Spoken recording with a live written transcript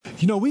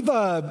We've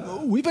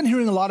been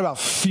hearing a lot about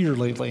fear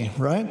lately,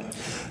 right?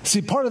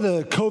 See, part of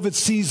the COVID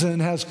season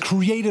has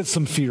created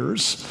some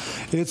fears.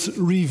 It's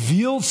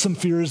revealed some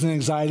fears and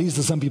anxieties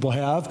that some people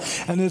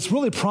have, and it's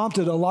really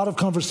prompted a lot of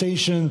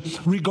conversation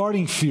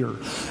regarding fear,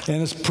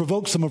 and it's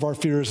provoked some of our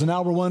fears. And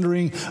now we're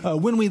wondering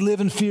when we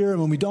live in fear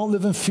and when we don't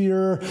live in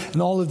fear,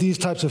 and all of these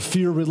types of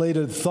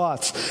fear-related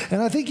thoughts.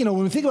 And I think, when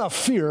we think about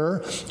fear,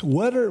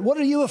 what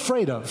are you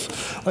afraid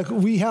of? Like,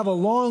 we have a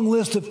long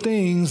list of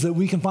things that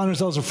we can find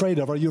ourselves afraid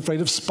of. Are you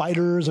afraid of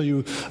spiders? Are you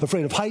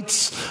afraid of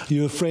heights? Are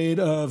you afraid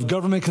of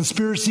government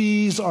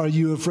conspiracies? Are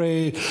you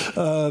afraid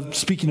of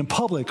speaking in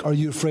public? Are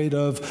you afraid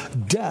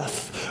of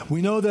death?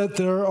 We know that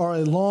there are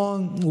a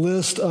long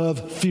list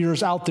of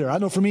fears out there. I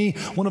know for me,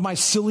 one of my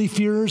silly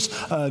fears,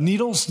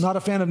 needles, not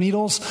a fan of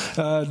needles.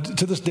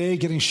 To this day,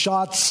 getting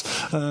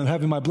shots,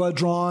 having my blood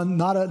drawn,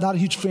 not a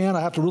huge fan.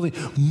 I have to really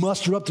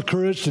muster up the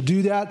courage to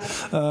do that.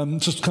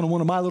 It's just kind of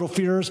one of my little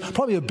fears.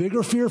 Probably a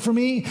bigger fear for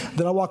me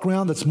that I walk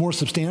around that's more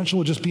substantial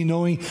would just be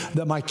knowing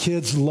that my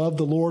kids love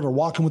the Lord or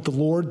walking with the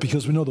Lord,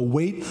 because we know the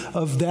weight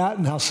of that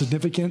and how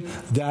significant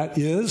that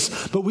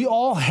is. But we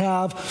all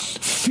have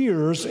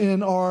fears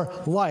in our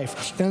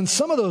life. And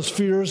some of those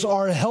fears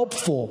are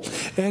helpful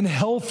and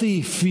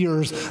healthy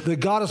fears that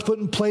God has put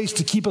in place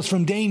to keep us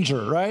from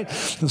danger, right?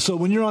 And so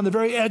when you're on the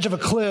very edge of a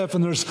cliff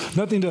and there's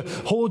nothing to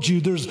hold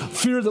you, there's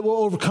fear that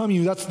will overcome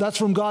you. That's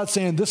from God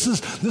saying,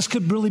 this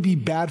could really be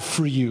bad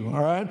for you,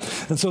 all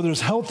right? And so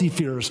there's healthy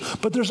fears.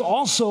 But there's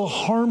also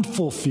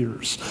harmful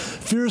fears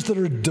that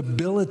are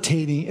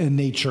debilitating in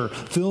nature,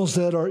 fears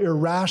that are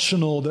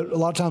irrational, that a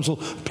lot of times will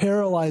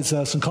paralyze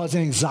us and cause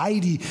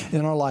anxiety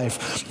in our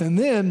life. And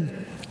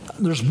then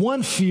there's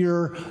one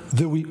fear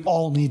that we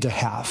all need to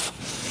have.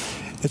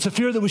 It's a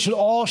fear that we should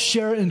all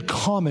share in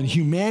common.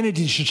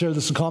 Humanity should share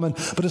this in common,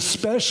 but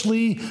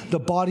especially the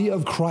body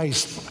of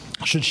Christ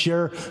should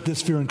share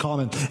this fear in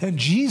common. And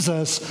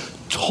Jesus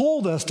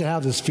told us to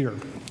have this fear.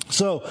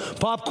 So,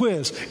 pop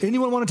quiz.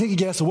 Anyone want to take a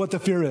guess of what the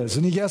fear is?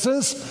 Any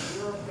guesses?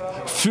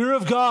 Fear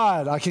of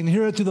God. I can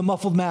hear it through the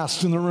muffled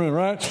masks in the room,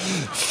 right?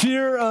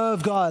 Fear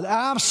of God.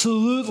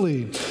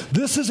 Absolutely.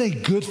 This is a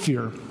good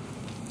fear.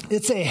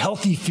 It's a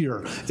healthy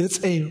fear.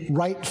 It's a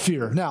right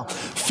fear. Now,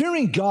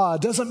 fearing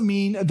God doesn't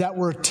mean that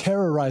we're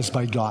terrorized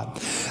by God,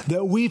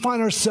 that we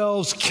find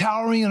ourselves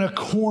cowering in a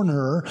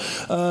corner,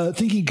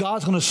 thinking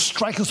God's going to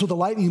strike us with a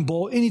lightning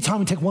bolt anytime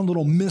we take one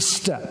little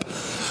misstep.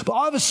 But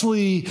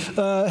obviously,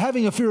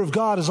 having a fear of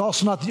God is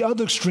also not the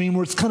other extreme,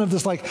 where it's kind of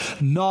this like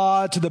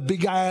nod to the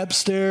big guy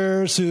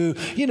upstairs who,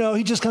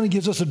 he just kind of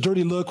gives us a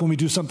dirty look when we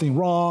do something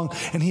wrong,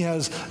 and he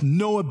has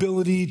no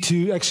ability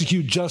to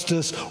execute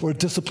justice or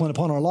discipline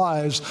upon our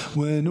lives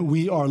when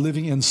we are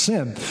living in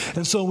sin.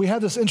 And so we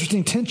have this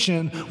interesting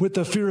tension with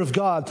the fear of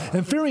God.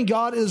 And fearing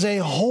God is a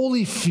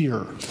holy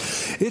fear.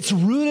 It's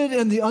rooted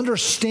in the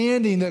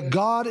understanding that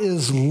God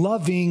is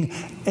loving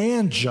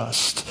and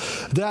just,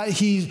 that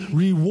he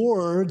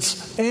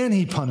rewards and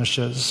he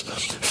punishes.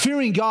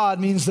 Fearing God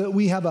means that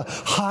we have a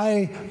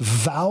high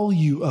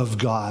value of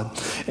God,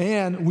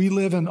 and we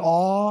live in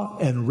awe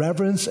and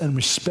reverence and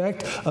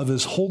respect of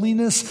his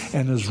holiness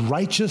and his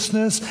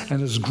righteousness and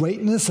his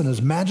greatness and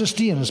his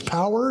majesty and his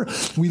power.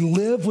 We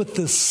live with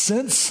this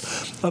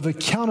sense of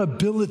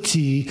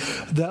accountability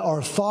that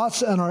our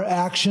thoughts and our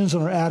actions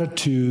and our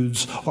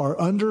attitudes are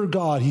under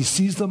God. He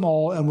sees them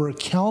all, and we're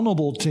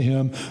accountable to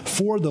him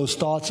for those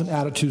thoughts and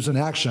attitudes and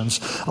actions.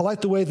 I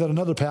like the way that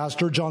another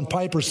pastor, John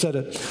Piper, said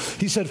it.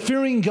 He said,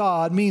 fearing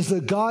God means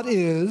that God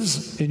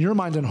is, in your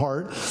mind and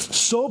heart,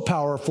 so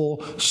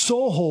powerful,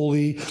 so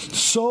holy,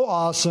 so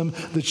awesome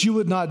that you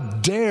would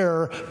not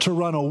dare to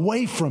run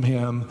away from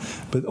him,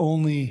 but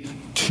only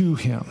to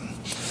him.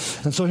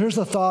 And so here's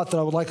the thought that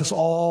I would like us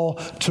all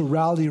to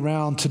rally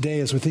around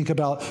today as we think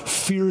about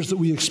fears that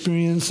we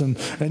experience and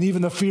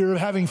even the fear of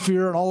having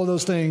fear and all of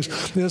those things,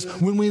 is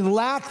when we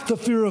lack the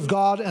fear of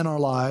God in our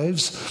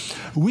lives,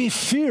 we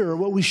fear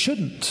what we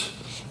shouldn't,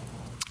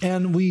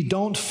 and we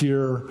don't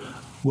fear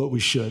what we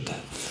should.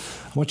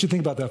 I want you to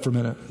think about that for a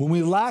minute. When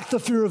we lack the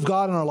fear of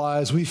God in our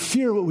lives, we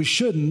fear what we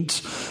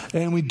shouldn't,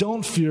 and we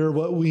don't fear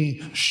what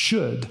we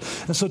should.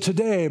 And so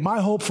today,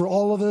 my hope for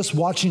all of us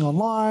watching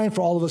online,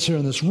 for all of us here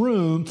in this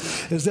room,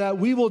 is that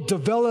we will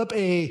develop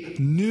a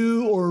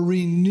new or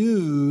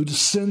renewed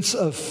sense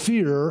of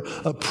fear,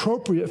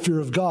 appropriate fear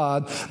of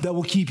God, that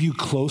will keep you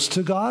close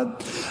to God,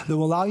 that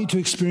will allow you to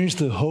experience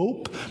the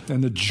hope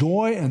and the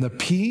joy and the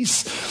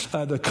peace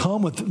that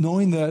come with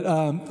knowing that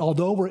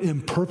although we're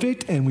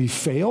imperfect and we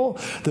fail,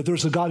 that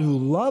there's a God who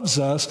loves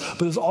us,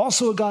 but is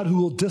also a God who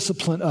will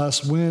discipline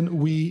us when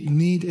we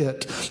need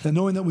it, and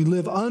knowing that we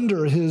live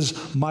under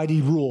his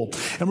mighty rule.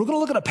 And we're going to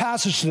look at a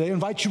passage today. I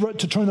invite you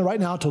to turn there right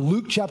now to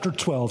Luke chapter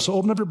 12. So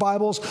open up your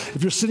Bibles.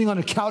 If you're sitting on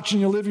a couch in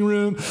your living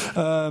room,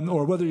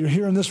 or whether you're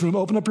here in this room,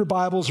 open up your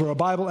Bibles or a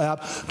Bible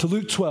app to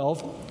Luke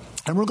 12.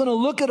 And we're going to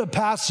look at a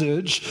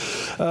passage,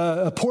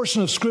 a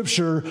portion of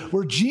Scripture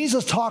where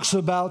Jesus talks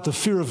about the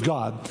fear of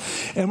God.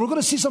 And we're going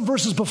to see some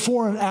verses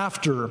before and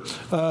after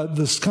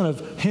this kind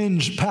of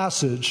hinge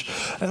passage.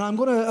 And I'm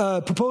going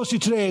to propose to you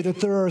today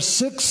that there are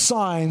 6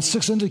 signs,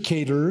 6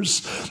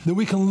 indicators that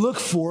we can look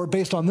for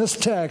based on this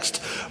text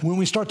when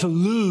we start to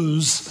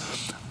lose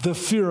the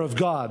fear of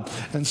God.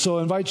 And so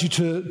I invite you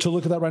to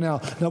look at that right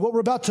now. Now, what we're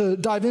about to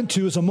dive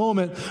into is a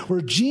moment where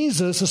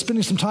Jesus is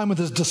spending some time with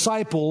his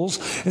disciples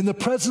in the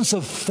presence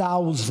of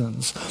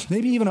thousands,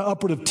 maybe even an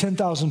upward of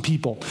 10,000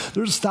 people.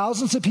 There's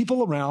thousands of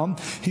people around.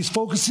 He's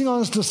focusing on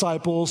his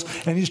disciples,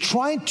 and he's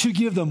trying to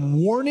give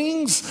them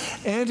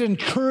warnings and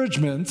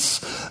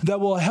encouragements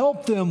that will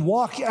help them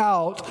walk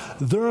out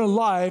their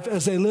life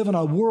as they live in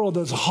a world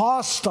that's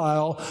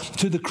hostile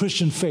to the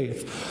Christian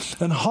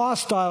faith and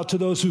hostile to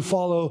those who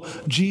follow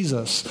Jesus.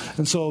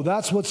 And so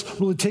that's what's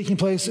really taking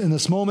place in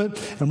this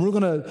moment. And we're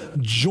going to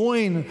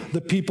join the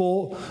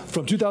people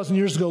from 2,000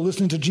 years ago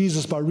listening to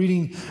Jesus by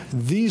reading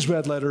these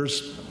red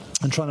letters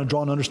and trying to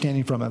draw an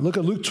understanding from it. Look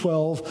at Luke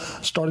 12,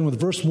 starting with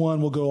verse 1.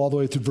 We'll go all the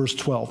way through verse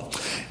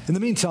 12. In the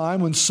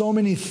meantime, when so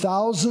many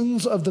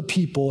thousands of the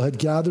people had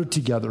gathered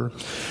together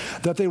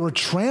that they were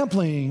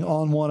trampling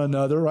on one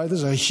another, right?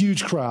 There's a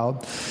huge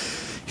crowd.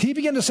 He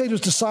began to say to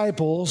his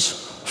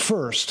disciples,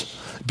 first,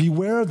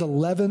 beware the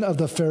leaven of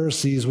the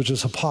Pharisees, which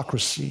is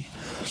hypocrisy.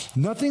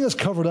 Nothing is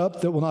covered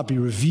up that will not be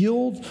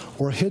revealed,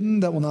 or hidden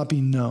that will not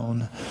be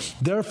known.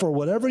 Therefore,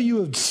 whatever you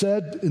have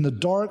said in the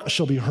dark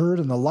shall be heard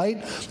in the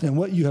light, and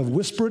what you have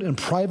whispered in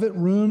private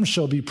rooms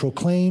shall be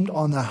proclaimed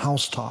on the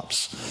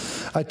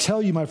housetops. I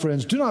tell you, my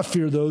friends, do not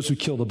fear those who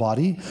kill the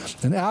body,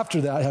 and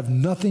after that have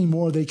nothing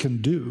more they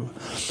can do.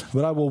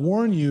 But I will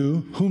warn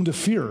you whom to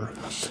fear.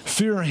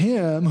 Fear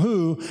him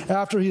who,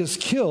 after he is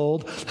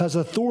killed, has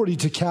authority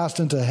to cast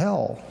into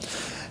hell.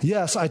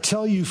 Yes, I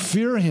tell you,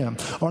 fear him.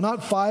 Are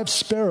not 5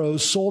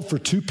 sparrows sold for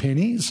 2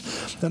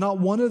 pennies? And not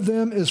one of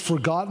them is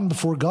forgotten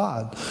before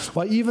God.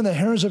 Why, even the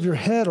hairs of your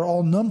head are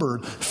all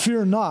numbered.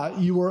 Fear not,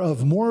 you are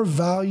of more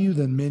value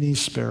than many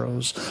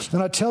sparrows.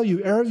 And I tell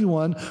you,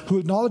 everyone who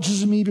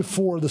acknowledges me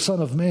before the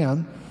Son of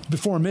Man,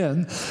 before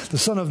men, the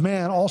Son of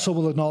Man also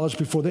will acknowledge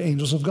before the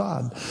angels of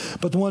God.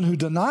 But the one who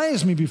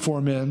denies me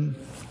before men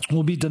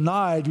will be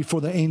denied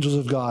before the angels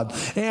of God.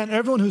 And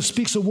everyone who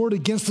speaks a word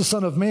against the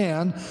Son of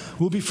Man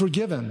will be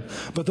forgiven.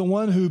 But the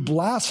one who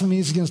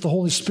blasphemes against the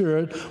Holy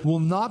Spirit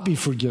will not be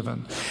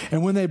forgiven.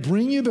 And when they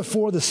bring you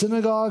before the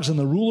synagogues and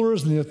the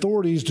rulers and the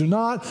authorities, do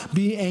not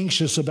be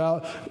anxious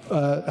about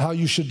how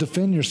you should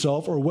defend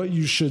yourself or what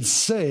you should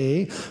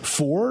say,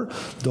 for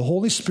the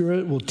Holy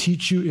Spirit will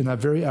teach you in that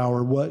very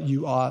hour what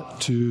you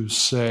ought to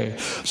say.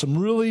 Some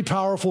really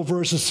powerful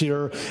verses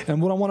here.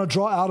 And what I want to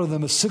draw out of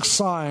them is 6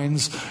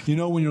 signs,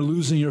 when you're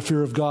losing your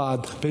fear of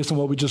God based on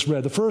what we just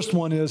read. The first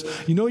one is,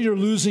 you're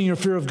losing your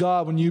fear of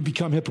God when you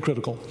become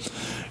hypocritical.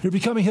 You're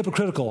becoming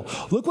hypocritical.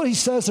 Look what he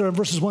says there in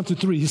verses 1 through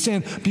 3. He's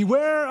saying,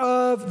 beware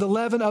of the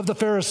leaven of the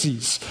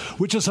Pharisees,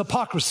 which is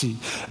hypocrisy.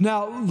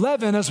 Now,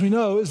 leaven, as we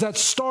know, is that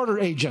starter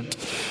agent.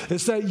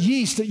 It's that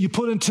yeast that you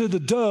put into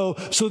the dough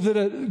so that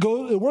it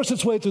works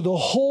its way through the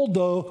whole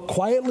dough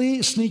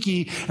quietly,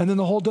 sneaky, and then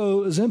the whole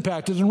dough is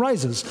impacted and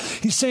rises.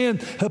 He's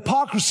saying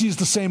hypocrisy is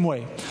the same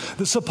way.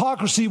 This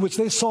hypocrisy, which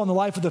they saw in the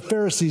life of the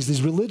Pharisees,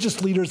 these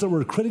religious leaders that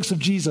were critics of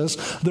Jesus,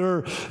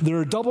 their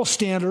double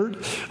standard,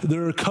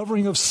 their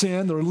covering of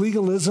sin, their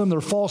legalism, their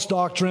false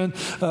doctrine,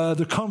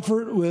 their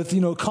comfort with,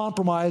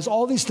 compromise,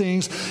 all these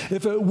things,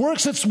 if it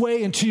works its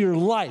way into your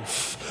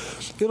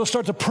life, it'll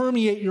start to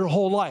permeate your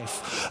whole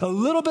life. A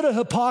little bit of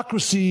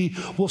hypocrisy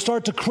will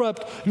start to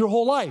corrupt your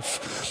whole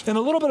life. And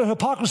a little bit of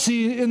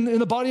hypocrisy in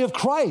the body of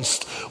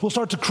Christ will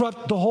start to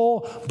corrupt the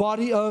whole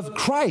body of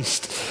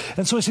Christ.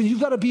 And so he said, you've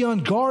got to be on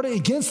guard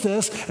against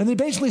this. And he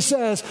basically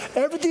says,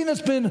 everything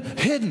that's been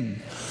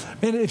hidden,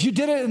 and if you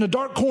did it in a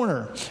dark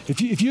corner,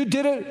 if you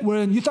did it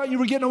when you thought you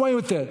were getting away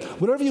with it,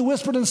 whatever you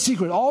whispered in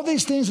secret, all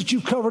these things that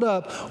you've covered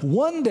up,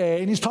 one day,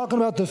 and he's talking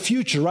about the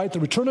future, right?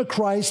 The return of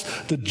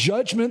Christ, the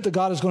judgment that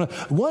God is going to,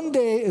 one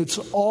day it's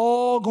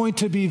all going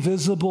to be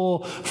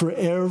visible for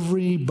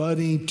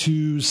everybody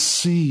to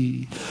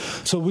see.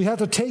 So we have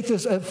to take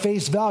this at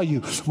face value.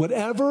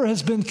 Whatever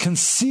has been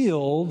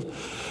concealed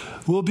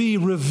will be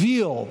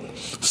revealed,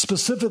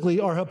 specifically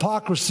our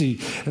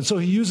hypocrisy. And so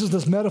he uses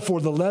this metaphor,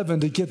 the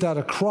leaven, to get that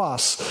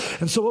across.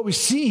 And so what we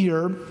see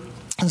here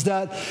is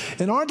that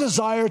in our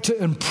desire to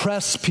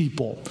impress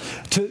people,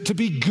 to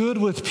be good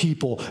with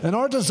people, and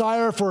our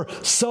desire for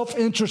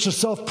self-interest or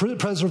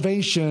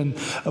self-preservation,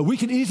 we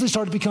can easily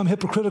start to become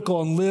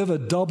hypocritical and live a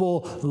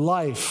double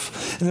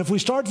life. And if we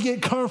start to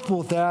get comfortable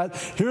with that,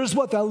 here's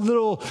what that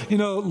little,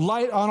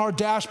 light on our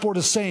dashboard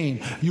is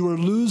saying. You are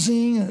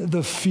losing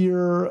the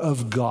fear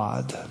of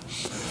God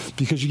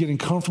because you're getting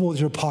comfortable with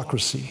your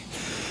hypocrisy.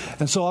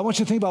 And so I want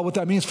you to think about what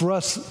that means for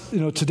us,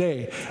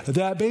 today.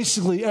 That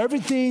basically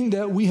everything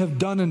that we have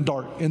done in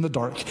the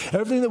dark,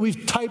 everything that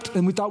we've typed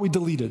and we thought we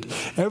deleted,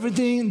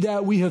 everything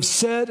that we have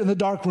said in the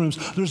dark rooms,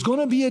 there's going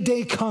to be a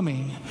day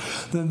coming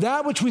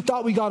that which we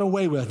thought we got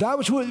away with, that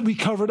which we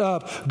covered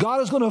up, God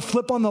is going to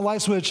flip on the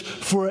light switch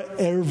for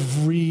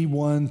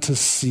everyone to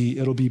see.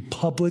 It'll be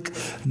public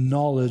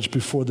knowledge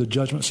before the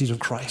judgment seat of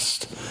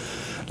Christ.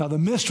 Now, the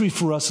mystery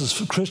for us as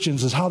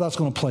Christians is how that's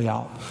going to play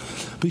out.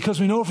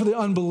 Because we know for the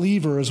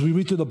unbeliever, as we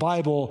read through the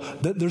Bible,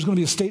 that there's going to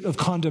be a state of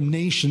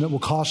condemnation that will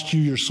cost you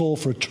your soul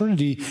for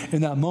eternity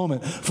in that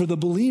moment. For the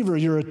believer,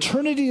 your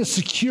eternity is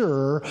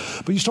secure,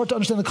 but you start to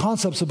understand the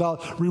concepts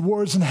about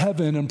rewards in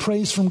heaven and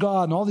praise from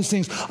God and all these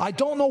things. I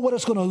don't know what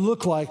it's going to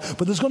look like,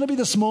 but there's going to be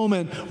this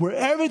moment where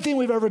everything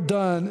we've ever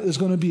done is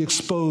going to be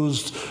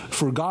exposed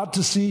for God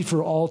to see,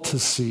 for all to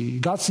see.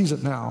 God sees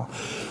it now.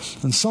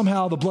 And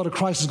somehow the blood of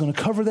Christ is going to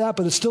cover that,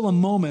 but it's still a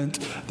moment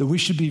that we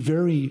should be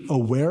very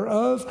aware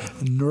of,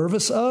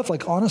 nervous of.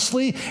 Like,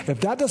 honestly,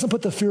 if that doesn't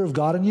put the fear of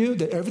God in you,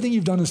 that everything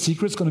you've done in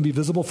secret is going to be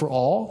visible for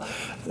all,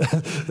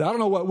 I don't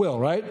know what will,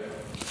 right?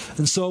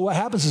 And so what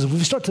happens is if we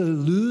start to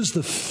lose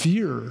the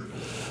fear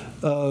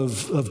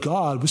of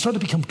God, we start to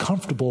become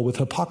comfortable with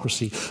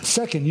hypocrisy.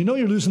 Second,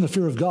 you're losing the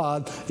fear of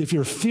God if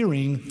you're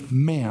fearing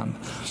man.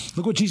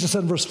 Look what Jesus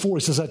said in verse 4.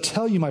 He says, I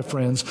tell you, my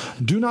friends,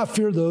 do not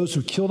fear those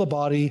who kill the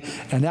body,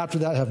 and after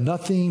that have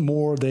nothing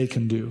more they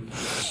can do.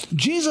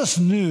 Jesus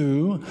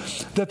knew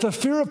that the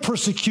fear of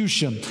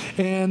persecution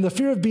and the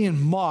fear of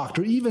being mocked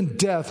or even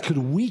death could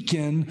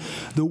weaken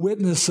the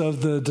witness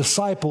of the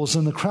disciples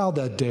in the crowd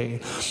that day.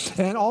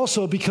 And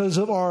also because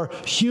of our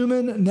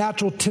human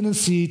natural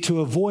tendency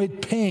to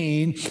avoid pain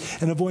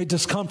and avoid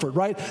discomfort,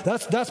 right?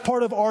 That's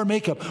part of our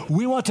makeup.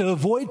 We want to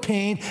avoid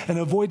pain and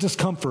avoid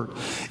discomfort.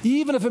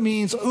 Even if it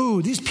means,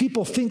 these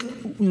people think,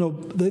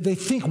 they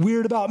think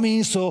weird about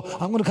me, so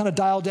I'm going to kind of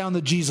dial down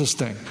the Jesus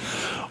thing.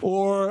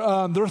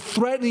 Or they're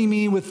threatening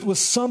me with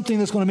something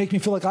that's going to make me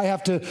feel like I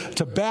have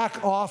to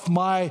back off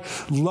my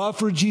love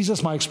for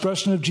Jesus, my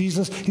expression of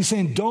Jesus. He's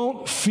saying,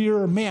 don't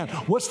fear man.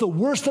 What's the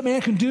worst that man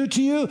can do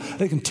to you?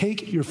 They can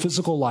take your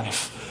physical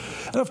life.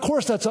 And of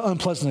course, that's an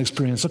unpleasant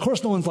experience. Of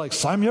course, no one's like,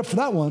 sign me up for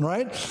that one,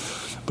 right?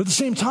 But at the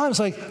same time, it's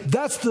like,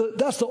 that's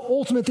the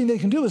ultimate thing they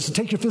can do is to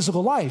take your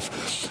physical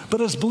life.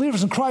 But as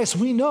believers in Christ,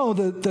 we know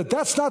that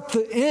that's not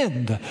the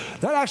end.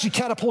 That actually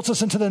catapults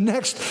us into the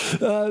next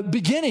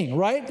beginning,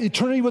 right?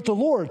 Eternity with the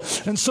Lord.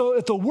 And so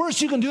if the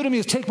worst you can do to me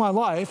is take my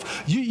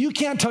life, you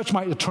can't touch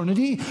my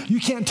eternity. You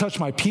can't touch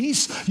my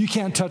peace. You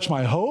can't touch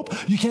my hope.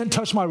 You can't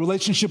touch my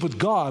relationship with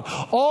God.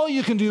 All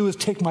you can do is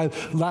take my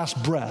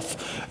last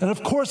breath. And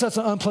of course, that's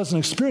an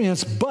unpleasant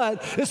experience,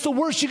 but it's the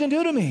worst you can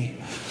do to me.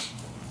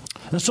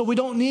 And so we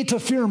don't need to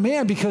fear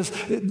man because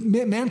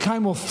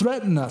mankind will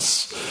threaten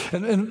us.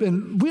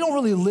 And we don't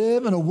really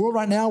live in a world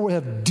right now where we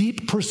have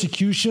deep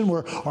persecution,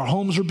 where our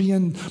homes are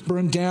being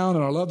burned down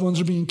and our loved ones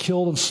are being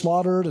killed and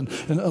slaughtered, and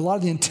a lot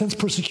of the intense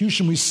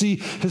persecution we see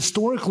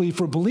historically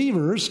for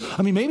believers.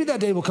 I mean, maybe that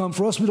day will come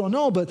for us. We don't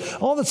know.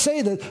 But all that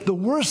say that the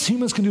worst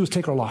humans can do is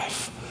take our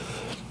life.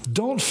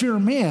 Don't fear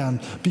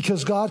man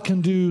because God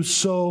can do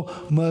so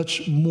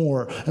much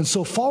more. And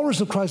so followers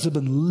of Christ have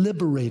been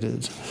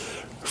liberated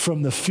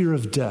from the fear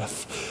of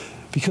death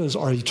because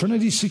our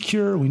eternity is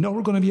secure. We know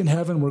we're going to be in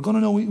heaven. We're going to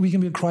know we can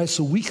be in Christ,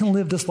 so we can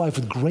live this life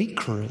with great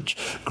courage,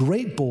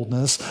 great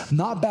boldness,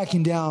 not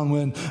backing down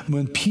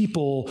when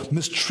people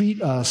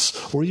mistreat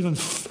us or even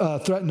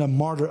threaten to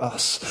martyr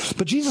us.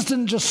 But Jesus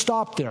didn't just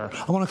stop there.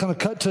 I want to kind of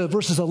cut to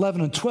verses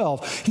 11 and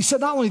 12. He said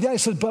not only that, he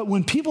said, but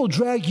when people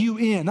drag you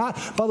in, by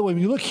the way,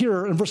 when you look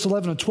here in verse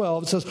 11 and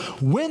 12, it says,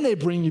 when they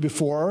bring you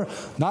before,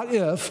 not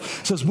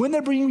if, it says, when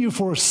they bring you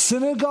before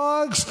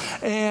synagogues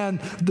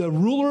and the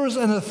rulers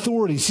and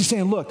authorities. He's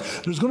saying, look,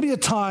 there's going to be a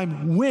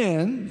time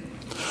when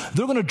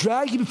they're going to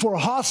drag you before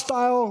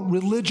hostile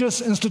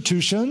religious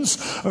institutions,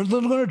 or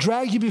they're going to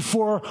drag you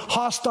before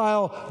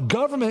hostile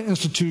government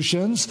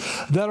institutions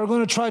that are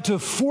going to try to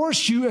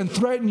force you and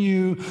threaten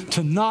you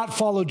to not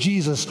follow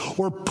Jesus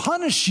or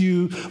punish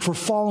you for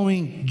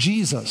following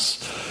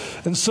Jesus.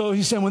 And so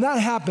he's saying when that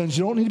happens,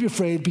 you don't need to be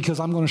afraid because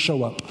I'm going to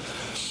show up.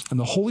 And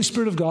the Holy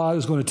Spirit of God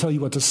is going to tell you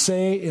what to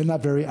say in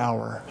that very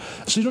hour.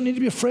 So you don't need to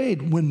be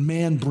afraid when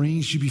man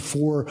brings you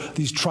before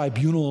these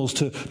tribunals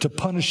to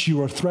punish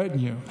you or threaten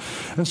you.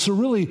 And so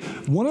really,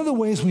 one of the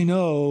ways we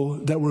know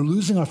that we're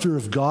losing our fear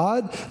of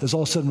God is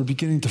all of a sudden we're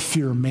beginning to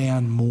fear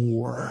man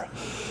more.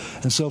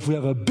 And so if we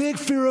have a big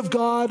fear of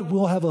God,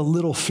 we'll have a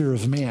little fear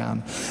of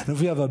man. And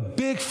if we have a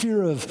big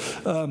fear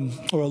of,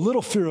 or a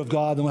little fear of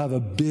God, then we'll have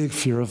a big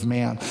fear of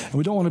man. And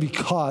we don't want to be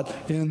caught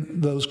in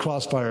those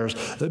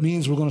crossfires. That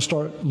means we're going to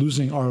start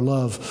losing our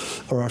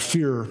love or our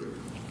fear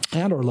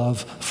and our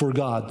love for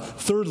God.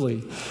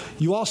 Thirdly,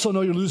 you also know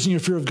you're losing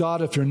your fear of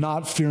God if you're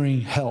not fearing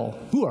hell.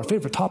 Ooh, our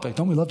favorite topic.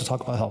 Don't we love to talk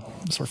about hell?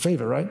 It's our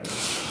favorite, right?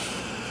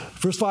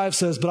 Verse 5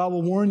 says, but I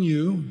will warn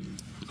you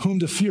whom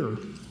to fear.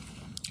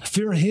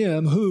 Fear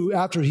him who,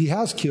 after he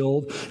has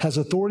killed, has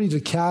authority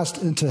to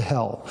cast into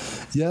hell.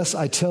 Yes,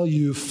 I tell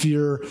you,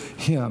 fear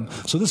him.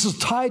 So this is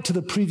tied to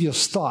the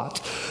previous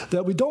thought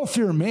that we don't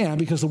fear man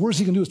because the worst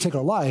he can do is take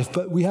our life,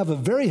 but we have a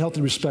very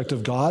healthy respect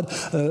of God,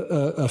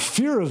 a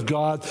fear of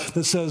God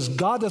that says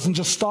God doesn't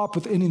just stop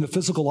with ending the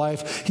physical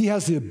life. He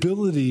has the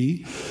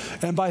ability,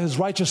 and by his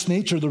righteous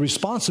nature, the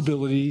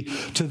responsibility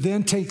to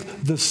then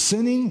take the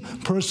sinning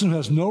person who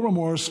has no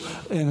remorse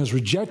and has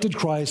rejected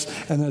Christ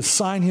and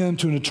assign him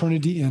to an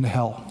eternity in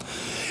hell.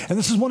 And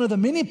this is one of the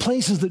many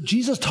places that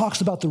Jesus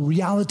talks about the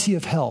reality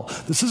of hell.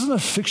 This isn't a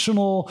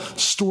fictional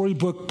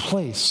storybook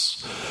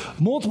place.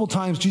 Multiple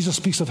times Jesus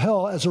speaks of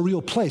hell as a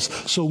real place.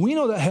 So we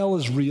know that hell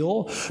is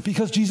real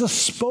because Jesus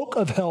spoke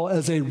of hell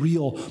as a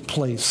real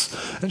place.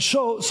 And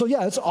so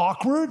yeah, it's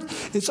awkward.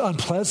 It's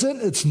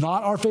unpleasant. It's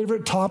not our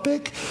favorite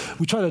topic.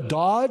 We try to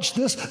dodge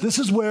this. This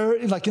is where,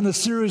 like in the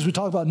series, we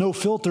talk about no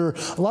filter.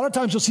 A lot of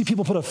times you'll see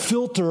people put a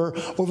filter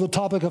over the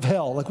topic of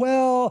hell. Like,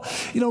 well,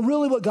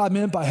 really what God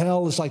meant by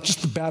hell is like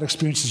just the bad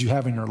experiences you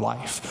have in your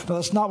life. No,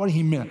 that's not what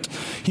he meant.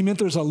 He meant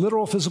there's a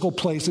literal physical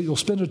place that you'll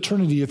spend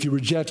eternity if you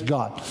reject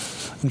God,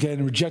 okay,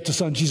 and reject the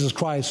Son, Jesus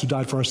Christ, who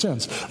died for our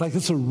sins. Like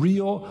it's a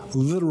real,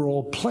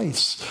 literal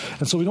place.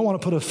 And so we don't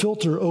want to put a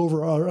filter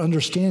over our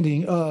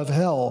understanding of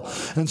hell.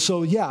 And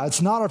so, yeah,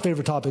 it's not our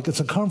favorite topic. It's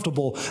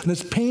uncomfortable, and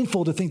it's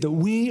painful to think that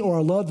we or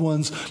our loved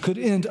ones could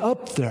end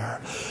up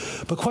there.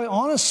 But quite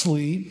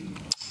honestly,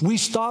 we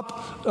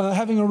stop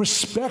having a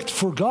respect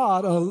for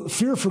God, a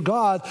fear for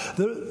God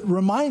that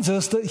reminds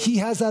us that he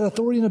has that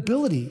authority and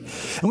ability.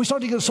 And we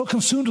start to get so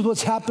consumed with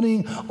what's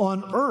happening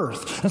on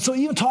earth. And so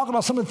even talk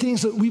about some of the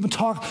things that we've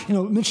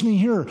been mentioning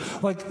here,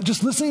 like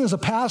just listening as a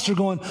pastor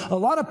going, a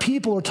lot of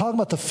people are talking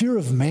about the fear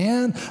of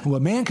man and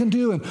what man can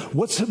do and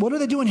what are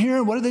they doing here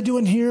and what are they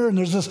doing here? And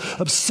there's this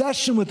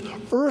obsession with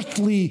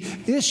earthly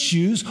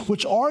issues,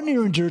 which are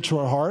near and dear to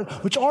our heart,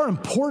 which are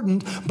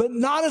important, but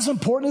not as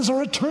important as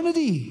our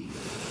eternity.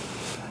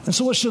 And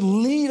so what should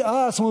lead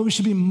us and what we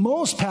should be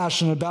most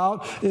passionate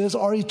about is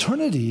our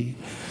eternity.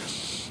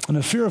 And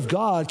the fear of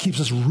God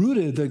keeps us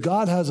rooted that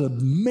God has an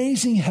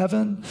amazing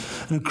heaven,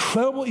 an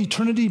incredible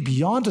eternity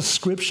beyond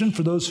description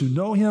for those who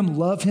know him,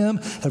 love him,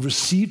 have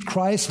received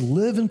Christ,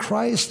 live in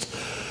Christ.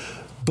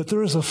 But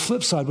there is a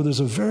flip side where there's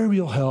a very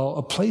real hell,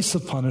 a place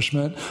of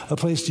punishment, a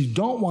place you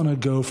don't want to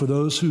go for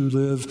those who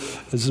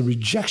live as a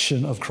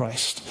rejection of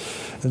Christ.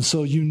 And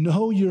so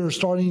you're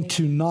starting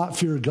to not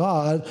fear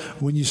God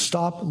when you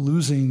stop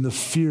losing the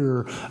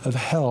fear of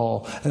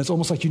hell. And it's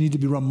almost like you need to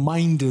be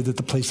reminded that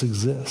the place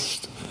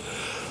exists.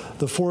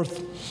 The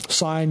fourth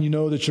sign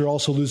that you're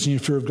also losing your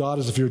fear of God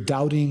is if you're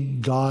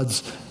doubting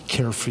God's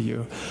care for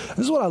you. This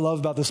is what I love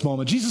about this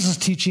moment. Jesus is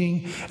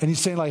teaching, and he's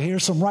saying, like,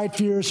 here's some right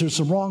fears, here's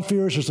some wrong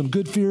fears, here's some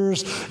good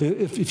fears.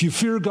 If you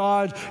fear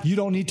God, you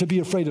don't need to be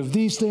afraid of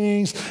these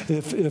things.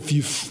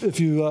 If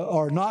you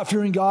are not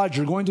fearing God,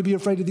 you're going to be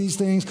afraid of these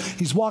things.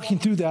 He's walking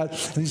through that,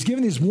 and he's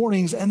giving these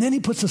warnings, and then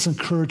he puts this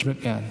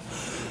encouragement in.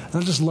 And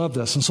I just love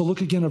this. And so look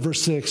again at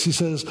verse 6. He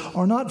says,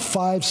 "Are not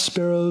 5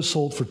 sparrows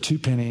sold for 2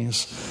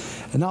 pennies?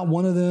 And not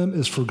one of them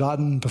is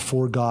forgotten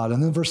before God."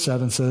 And then verse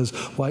 7 says,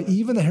 "Why,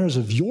 even the hairs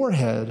of your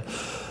head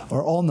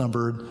are all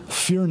numbered.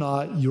 Fear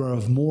not, you are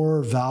of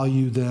more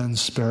value than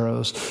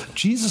sparrows."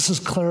 Jesus is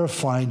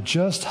clarifying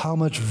just how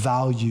much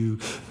value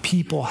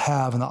people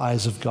have in the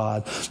eyes of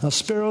God. Now,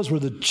 sparrows were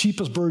the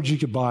cheapest birds you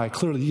could buy.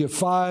 Clearly, you get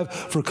 5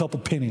 for a couple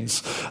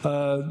pennies.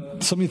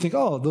 Some of you think,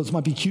 oh, those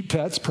might be cute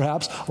pets,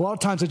 perhaps. A lot of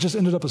times it just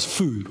ended up as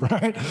food,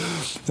 right?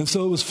 And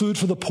so it was food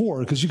for the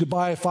poor because you could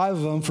buy 5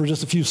 of them for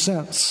just a few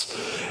cents.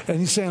 And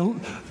he's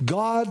saying,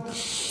 God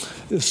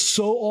is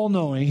so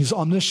all-knowing, his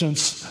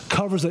omniscience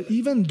covers that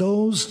even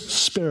those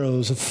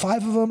sparrows, if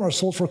 5 of them are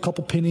sold for a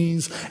couple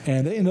pennies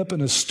and they end up in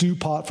a stew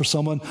pot for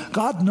someone,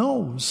 God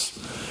knows.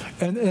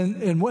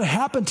 And what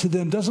happened to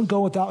them doesn't go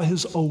without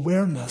his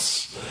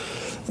awareness.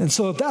 And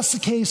so if that's the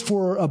case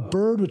for a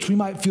bird, which we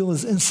might feel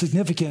is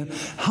insignificant,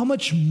 how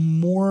much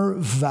more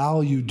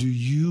value do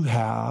you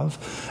have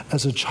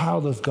as a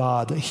child of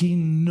God that he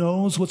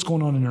knows what's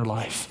going on in your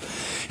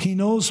life? He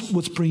knows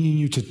what's bringing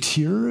you to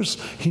tears.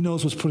 He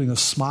knows what's putting a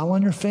smile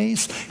on your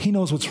face. He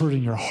knows what's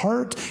hurting your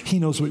heart. He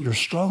knows what you're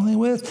struggling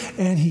with,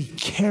 and he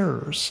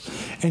cares,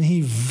 and he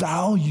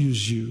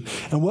values you.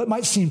 And what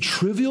might seem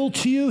trivial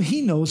to you,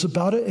 he knows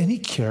about it, and he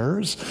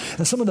cares.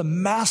 And some of the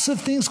massive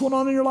things going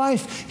on in your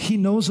life, he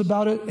knows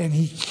about it, and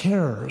he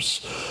cares.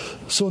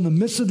 So in the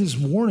midst of these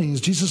warnings,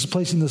 Jesus is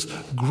placing this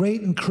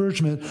great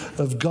encouragement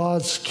of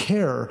God's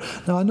care.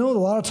 Now, I know a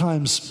lot of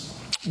times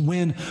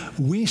when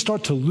we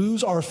start to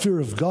lose our fear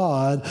of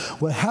God,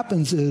 what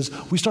happens is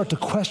we start to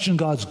question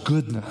God's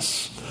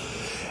goodness.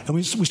 And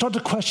we start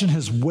to question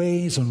his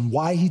ways and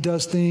why he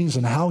does things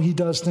and how he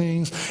does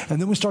things. And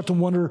then we start to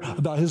wonder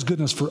about his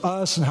goodness for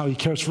us and how he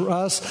cares for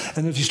us.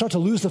 And if you start to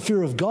lose the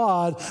fear of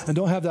God and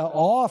don't have that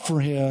awe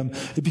for him,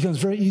 it becomes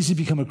very easy to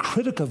become a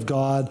critic of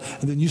God.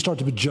 And then you start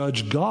to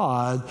judge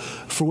God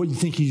for what you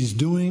think he's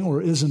doing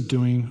or isn't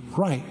doing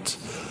right.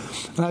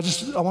 And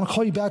I want to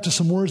call you back to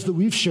some words that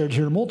we've shared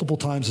here multiple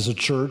times as a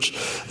church.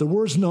 The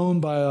words known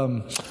by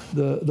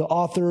the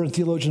author and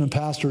theologian and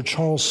pastor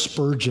Charles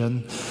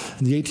Spurgeon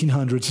in the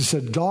 1800s. He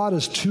said, God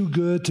is too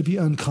good to be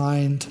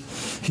unkind.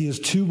 He is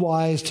too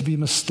wise to be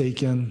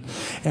mistaken.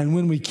 And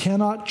when we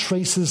cannot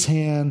trace his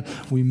hand,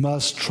 we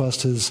must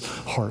trust his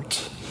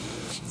heart.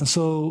 And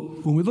so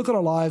when we look at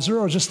our lives, there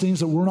are just things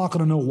that we're not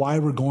going to know why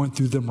we're going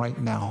through them right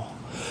now.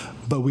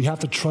 But we have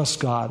to trust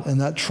God.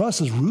 And that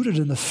trust is rooted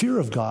in the fear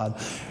of God.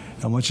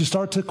 And once you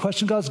start to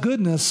question God's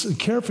goodness and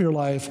care for your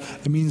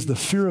life, it means the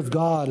fear of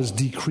God is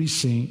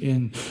decreasing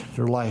in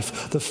your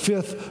life. The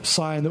fifth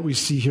sign that we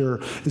see here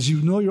is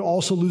you know you're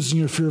also losing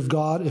your fear of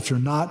God if you're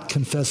not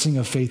confessing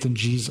a faith in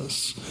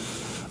Jesus.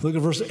 Look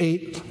at verse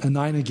 8 and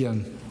 9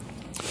 again.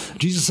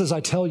 Jesus says, I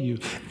tell you,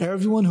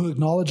 everyone who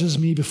acknowledges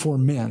me before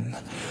men,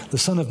 the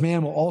Son of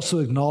Man will also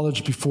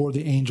acknowledge before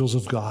the angels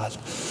of God.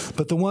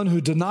 But the one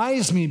who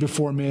denies me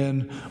before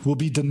men will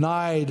be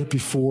denied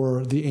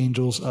before the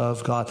angels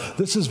of God.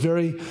 This is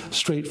very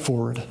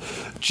straightforward.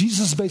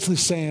 Jesus is basically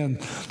saying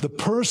the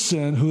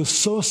person who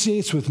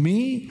associates with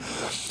me,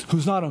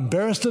 who's not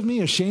embarrassed of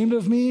me, ashamed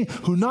of me,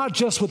 who not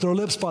just with their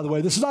lips, by the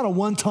way. This is not a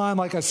one-time,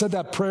 like I said,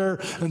 that prayer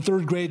in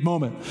third grade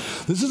moment.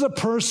 This is a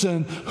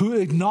person who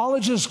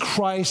acknowledges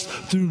Christ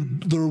through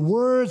their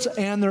words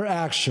and their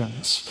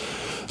actions.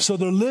 So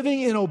they're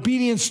living in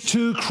obedience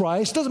to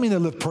Christ. Doesn't mean they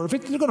live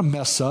perfect. They're going to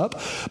mess up.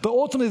 But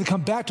ultimately, they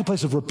come back to a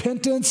place of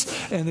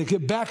repentance and they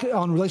get back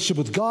on relationship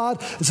with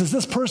God. It says,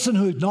 this person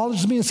who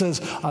acknowledges me and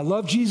says, I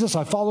love Jesus,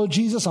 I follow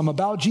Jesus, I'm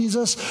about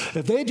Jesus.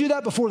 If they do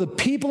that before the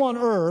people on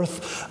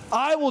earth,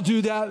 I will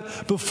do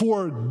that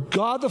before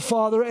God the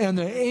Father and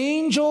the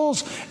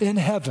angels in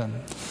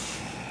heaven.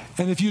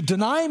 And if you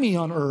deny me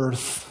on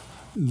earth,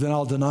 then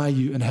I'll deny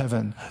you in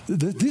heaven.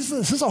 This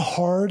is a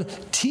hard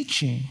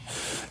teaching.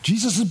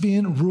 Jesus is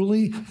being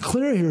really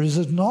clear here. He's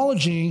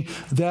acknowledging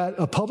that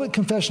a public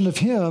confession of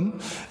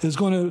him is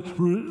going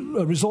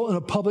to result in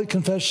a public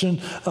confession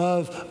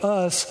of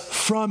us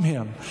from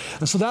him.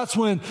 And so that's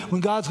when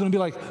God's going to be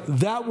like,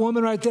 that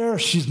woman right there,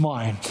 she's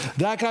mine.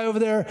 That guy over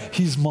there,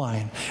 he's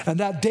mine. And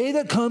that day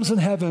that comes in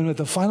heaven at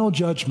the final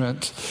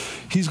judgment,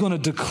 he's going to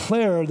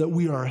declare that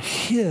we are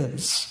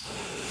his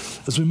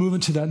as we move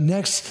into that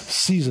next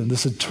season,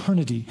 this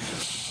eternity.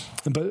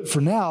 But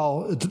for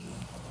now,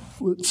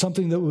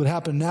 something that would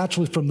happen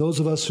naturally from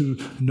those of us who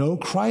know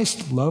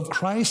Christ, love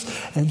Christ,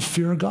 and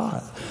fear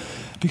God.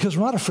 Because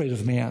we're not afraid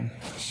of man.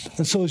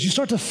 And so as you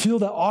start to feel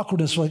that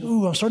awkwardness, you're like,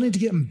 ooh, I'm starting to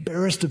get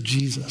embarrassed of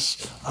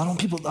Jesus. I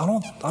don't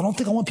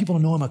think I want people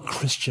to know I'm a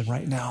Christian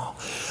right now.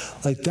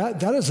 Like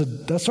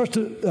that starts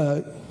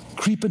to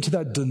creep into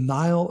that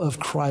denial of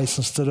Christ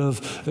instead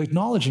of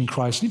acknowledging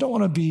Christ. You don't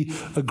want to be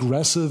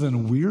aggressive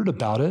and weird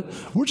about it.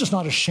 We're just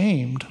not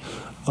ashamed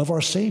of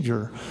our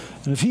Savior.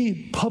 And if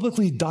he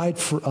publicly died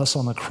for us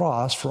on the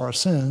cross for our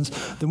sins,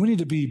 then we need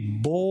to be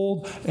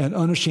bold and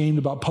unashamed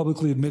about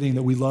publicly admitting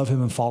that we love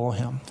him and follow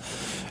him.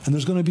 And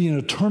there's going to be an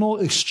eternal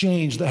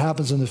exchange that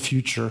happens in the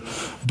future.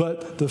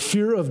 But the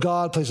fear of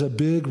God plays a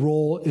big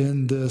role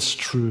in this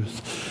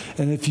truth.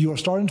 And if you are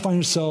starting to find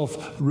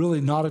yourself really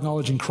not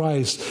acknowledging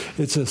Christ,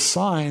 it's a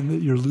sign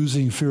that you're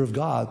losing fear of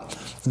God.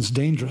 It's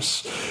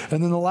dangerous.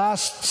 And then the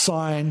last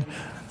sign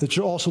that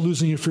you're also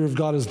losing your fear of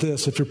God is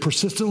this: if you're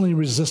persistently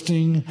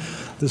resisting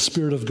the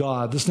Spirit of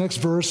God. This next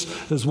verse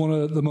is one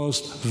of the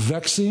most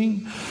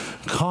vexing,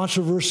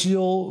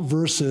 controversial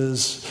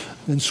verses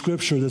in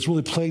Scripture that's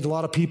really plagued a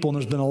lot of people, and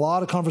there's been a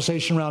lot of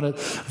conversation around it.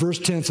 Verse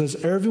 10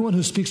 says, everyone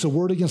who speaks a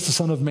word against the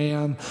Son of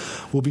Man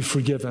will be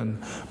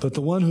forgiven, but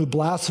the one who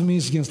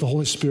blasphemes against the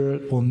Holy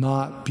Spirit will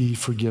not be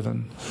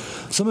forgiven.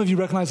 Some of you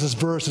recognize this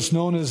verse. It's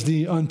known as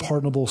the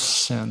unpardonable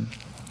sin.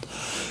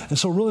 And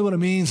so really what it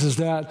means is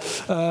that,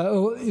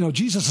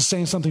 Jesus is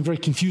saying something very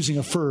confusing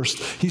at first.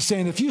 He's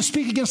saying, if you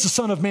speak against the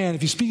Son of Man,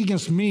 if you speak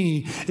against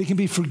me, it can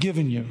be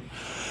forgiven you.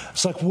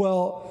 It's like,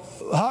 well,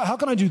 how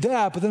can I do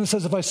that? But then it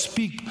says, if I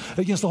speak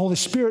against the Holy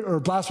Spirit or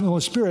blaspheme the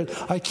Holy Spirit,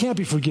 I can't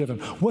be forgiven.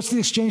 What's the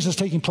exchange that's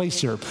taking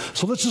place here?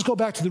 So let's just go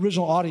back to the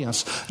original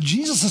audience.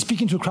 Jesus is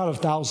speaking to a crowd of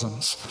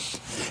thousands.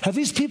 Have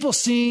these people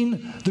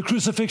seen the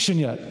crucifixion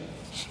yet?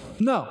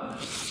 No.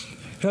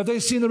 Have they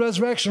seen the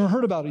resurrection or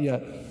heard about it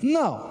yet?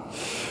 No.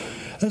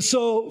 And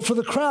so for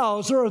the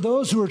crowds, there are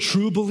those who are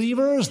true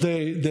believers.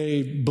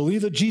 They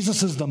believe that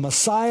Jesus is the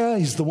Messiah.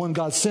 He's the one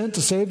God sent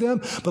to save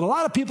them. But a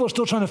lot of people are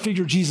still trying to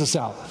figure Jesus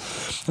out.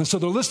 And so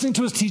they're listening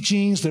to his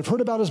teachings. They've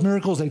heard about his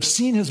miracles. They've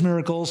seen his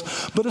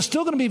miracles. But it's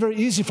still going to be very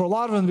easy for a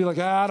lot of them to be like,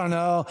 I don't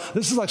know.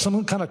 This is like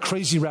some kind of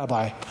crazy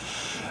rabbi.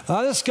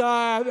 This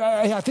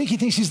guy, I think he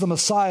thinks he's the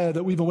Messiah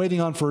that we've been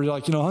waiting on for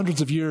hundreds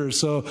of years.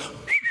 So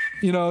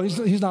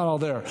he's not all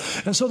there.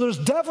 And so there's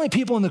definitely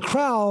people in the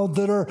crowd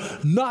that are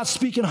not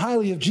speaking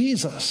highly of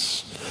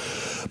Jesus.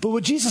 But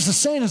what Jesus is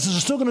saying is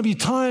there's still going to be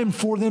time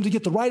for them to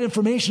get the right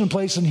information in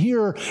place and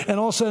hear and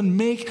all of a sudden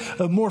make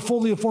a more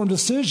fully informed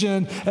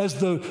decision as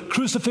the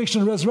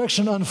crucifixion and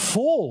resurrection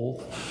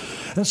unfold.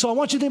 And so I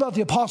want you to think about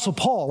the Apostle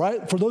Paul,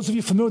 right? For those of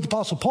you familiar with the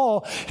Apostle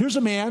Paul, here's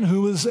a man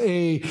who was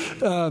a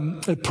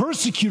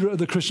persecutor of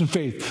the Christian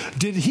faith.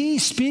 Did he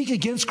speak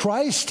against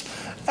Christ?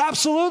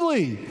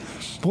 Absolutely.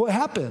 But what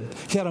happened?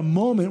 He had a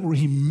moment where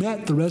he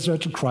met the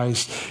resurrected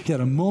Christ. He had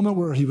a moment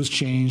where he was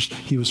changed.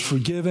 He was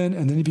forgiven,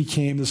 and then he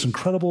became this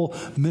incredible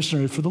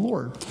missionary for the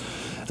Lord.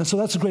 And so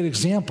that's a great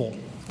example.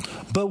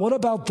 But what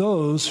about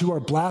those who are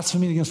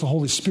blaspheming against the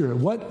Holy Spirit?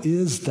 What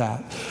is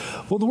that?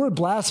 Well, the word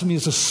blasphemy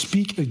is to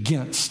speak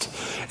against.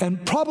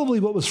 And probably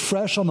what was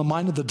fresh on the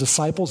mind of the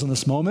disciples in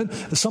this moment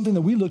is something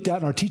that we looked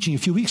at in our teaching a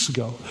few weeks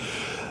ago.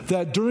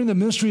 That during the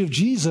ministry of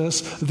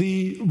Jesus,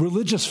 the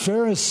religious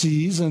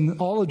Pharisees and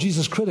all of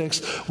Jesus'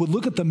 critics would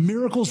look at the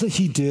miracles that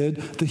he did,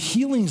 the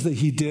healings that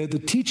he did, the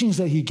teachings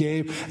that he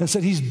gave, and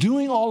said, he's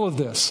doing all of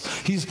this.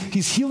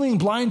 He's healing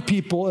blind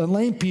people and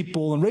lame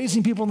people and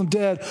raising people from the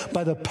dead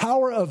by the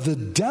power of the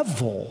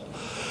devil.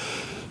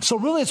 So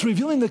really, it's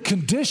revealing the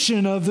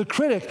condition of the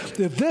critic.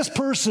 If this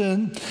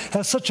person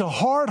has such a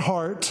hard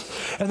heart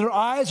and their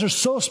eyes are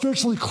so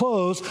spiritually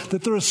closed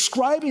that they're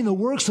ascribing the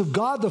works of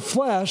God the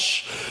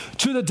flesh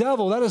to the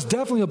devil, that is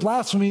definitely a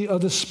blasphemy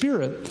of the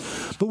Spirit.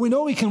 But we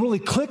know we can really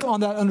click on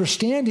that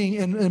understanding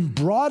and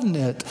broaden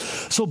it.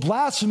 So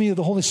blasphemy of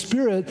the Holy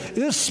Spirit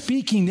is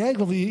speaking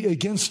negatively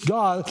against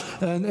God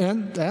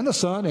and the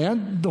Son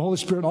and the Holy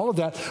Spirit and all of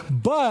that.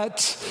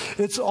 But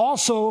it's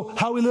also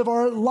how we live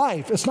our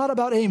life. It's not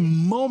about a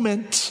moment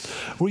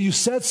where you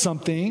said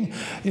something,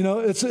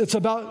 it's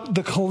about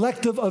the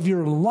collective of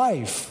your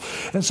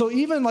life. And so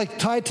even like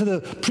tied to the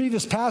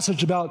previous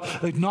passage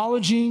about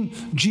acknowledging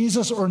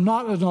Jesus or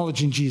not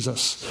acknowledging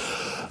Jesus,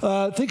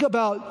 think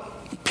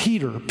about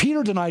Peter.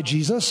 Peter denied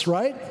Jesus,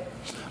 right?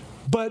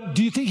 But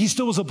do you think he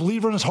still was a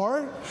believer in his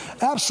heart?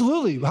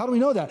 Absolutely. How do we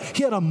know that?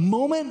 He had a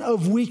moment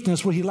of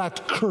weakness where he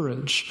lacked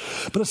courage.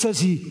 But it says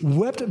he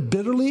wept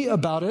bitterly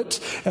about it,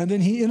 and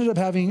then he ended up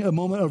having a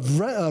moment of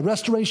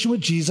restoration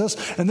with Jesus,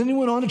 and then he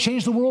went on to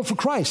change the world for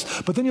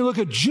Christ. But then you look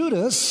at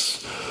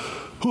Judas,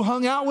 who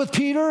hung out with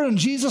Peter and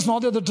Jesus and all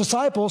the other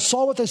disciples,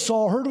 saw what they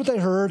saw, heard what they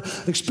heard,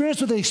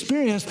 experienced what they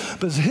experienced,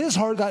 but his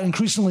heart got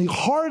increasingly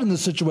hard in the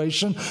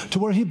situation to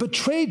where he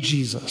betrayed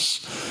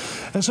Jesus.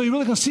 And so you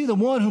really can see the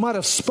one who might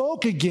have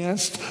spoke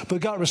against but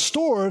got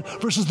restored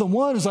versus the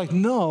one who's like,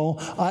 no,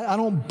 I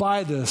don't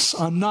buy this.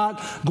 I'm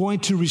not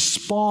going to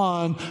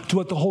respond to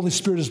what the Holy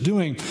Spirit is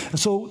doing. And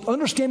so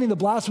understanding the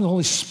blasphemy of the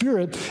Holy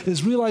Spirit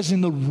is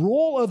realizing the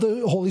role of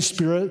the Holy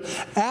Spirit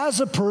as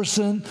a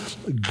person,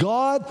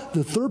 God,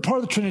 the third part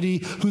of the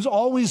Trinity, who's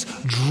always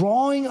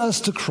drawing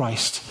us to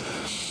Christ.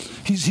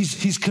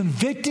 He's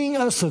convicting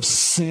us of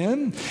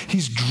sin.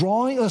 He's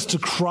drawing us to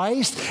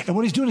Christ. And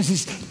what he's doing is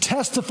he's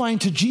testifying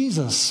to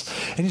Jesus.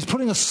 And he's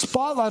putting a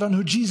spotlight on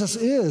who Jesus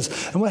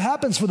is. And what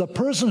happens for the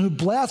person who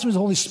blasphemes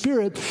the Holy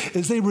Spirit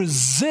is they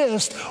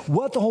resist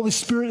what the Holy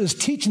Spirit is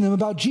teaching them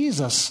about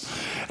Jesus.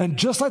 And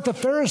just like the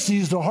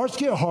Pharisees, their hearts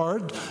get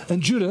hard.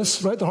 And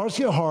Judas, right? Their hearts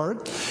get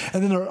hard.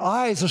 And then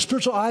their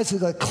spiritual eyes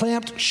get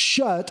clamped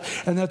shut.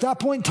 And at that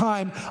point in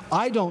time,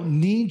 I don't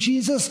need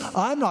Jesus.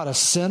 I'm not a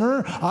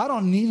sinner. I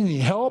don't need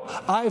any help.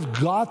 I've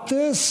got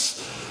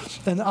this.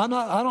 And I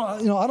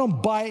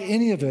don't buy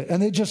any of it.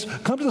 And they just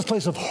come to this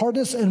place of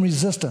hardness and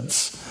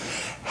resistance.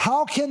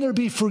 How can there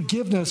be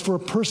forgiveness for a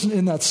person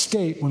in that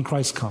state when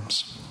Christ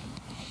comes?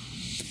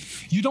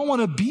 You don't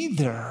want to be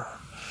there.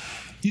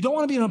 You don't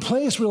want to be in a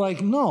place where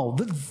like, no,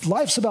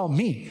 life's about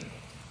me,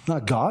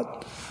 not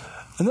God.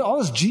 And all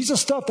this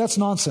Jesus stuff, that's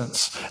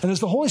nonsense. And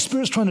as the Holy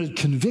Spirit's trying to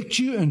convict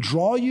you and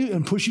draw you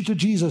and push you to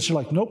Jesus,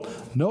 you're like, nope,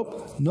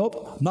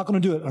 I'm not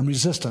going to do it. I'm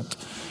resistant.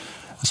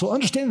 So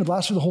understanding the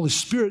blasphemy of the Holy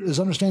Spirit is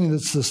understanding that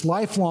it's this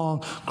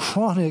lifelong,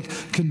 chronic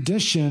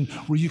condition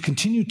where you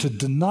continue to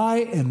deny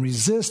and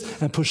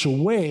resist and push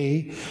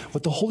away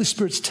what the Holy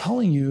Spirit's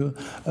telling you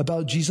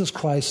about Jesus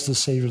Christ, the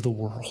Savior of the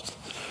world.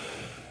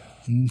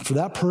 And for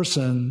that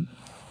person,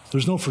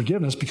 there's no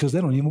forgiveness because they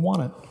don't even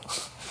want it.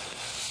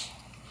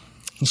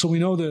 And so we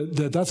know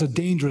that that's a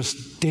dangerous,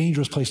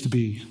 dangerous place to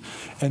be.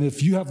 And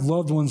if you have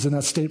loved ones in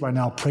that state right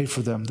now, pray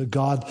for them, that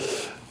God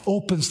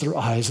opens their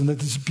eyes and that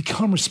they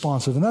become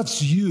responsive. And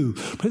that's you.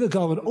 Pray that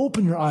God would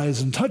open your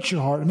eyes and touch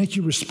your heart and make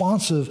you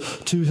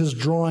responsive to his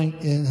drawing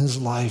in his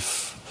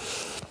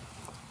life.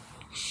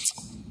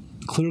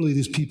 Clearly,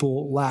 these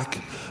people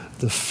lack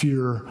the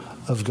fear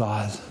of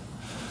God.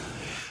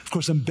 Of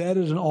course,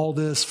 embedded in all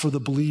this for the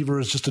believer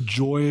is just a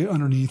joy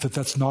underneath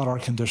that's not our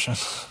condition.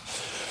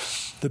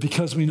 That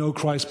because we know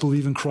Christ,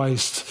 believe in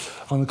Christ,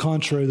 on the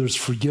contrary, there's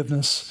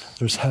forgiveness,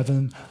 there's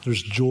heaven,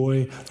 there's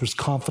joy, there's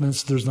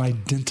confidence, there's an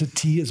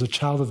identity as a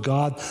child of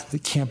God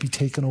that can't be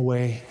taken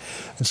away.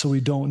 And so we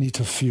don't need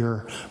to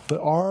fear.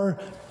 But our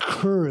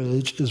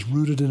courage is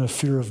rooted in a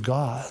fear of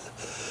God.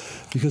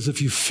 Because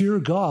if you fear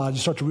God, you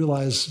start to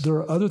realize there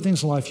are other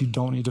things in life you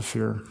don't need to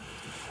fear.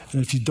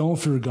 And if you don't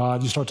fear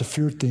God, you start to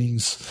fear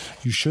things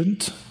you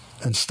shouldn't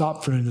and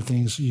stop fearing the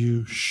things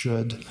you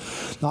should.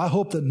 Now, I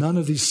hope that none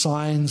of these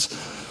signs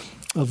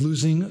of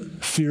losing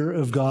fear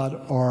of God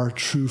are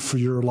true for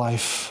your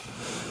life.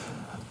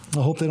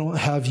 I hope they don't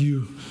have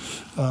you,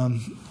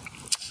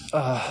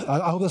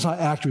 I hope that's not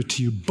accurate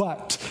to you.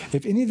 But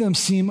if any of them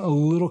seem a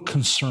little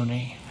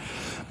concerning,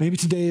 maybe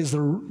today is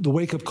the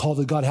wake-up call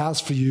that God has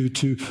for you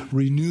to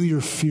renew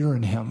your fear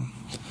in him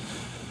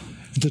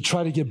and to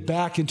try to get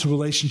back into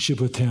relationship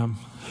with him,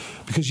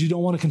 because you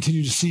don't want to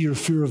continue to see your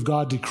fear of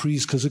God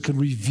decrease, because it could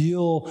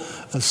reveal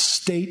a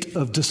state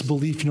of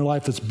disbelief in your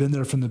life that's been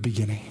there from the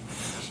beginning.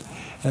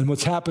 And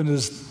what's happened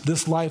is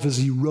this life has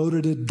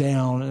eroded it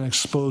down and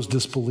exposed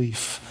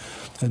disbelief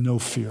and no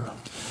fear.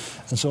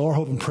 And so our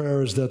hope and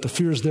prayer is that the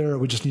fear is there.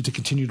 We just need to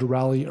continue to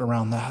rally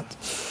around that.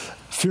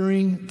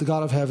 Fearing the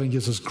God of heaven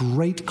gives us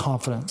great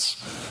confidence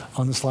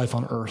on this life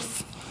on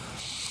earth.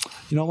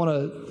 You know, I want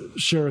to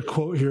share a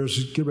quote here as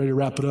we get ready to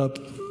wrap it up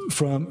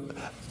from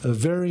a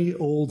very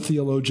old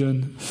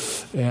theologian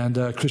and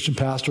Christian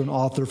pastor and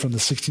author from the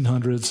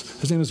 1600s.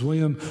 His name is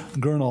William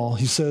Gurnall.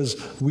 He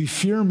says, "We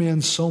fear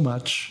men so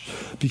much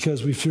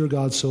because we fear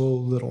God so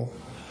little.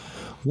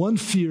 One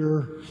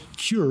fear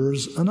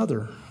cures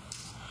another.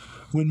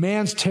 When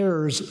man's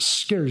terrors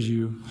scare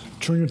you,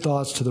 turn your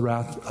thoughts to the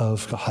wrath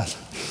of God."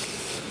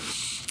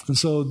 And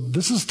so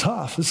this is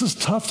tough. This is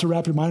tough to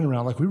wrap your mind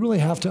around. Like, we really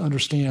have to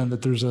understand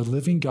that there's a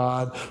living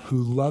God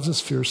who loves us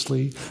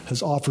fiercely,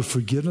 has offered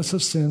forgiveness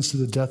of sins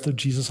through the death of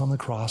Jesus on the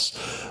cross.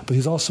 But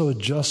he's also a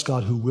just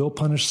God who will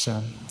punish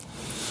sin,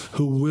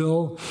 who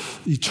will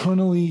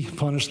eternally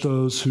punish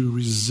those who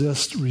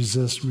resist,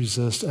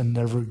 and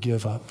never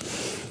give up.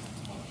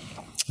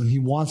 And he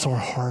wants our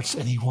hearts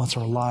and he wants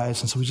our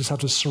lives. And so we just have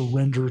to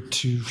surrender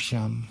to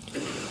him.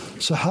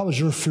 So how is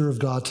your fear of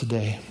God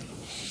today?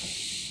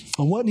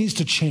 And what needs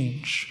to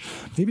change?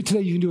 Maybe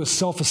today you can do a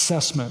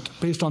self-assessment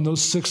based on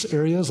those 6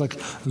 areas. Like,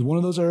 is one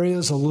of those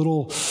areas a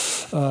little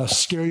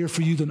scarier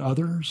for you than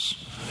others?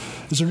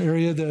 Is there an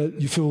area that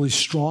you feel really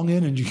strong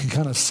in and you can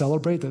kind of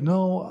celebrate that,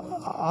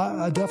 no,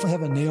 I definitely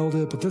haven't nailed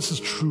it, but this is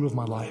true of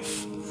my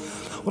life?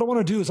 What I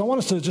want to do is I want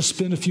us to just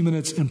spend a few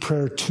minutes in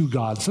prayer to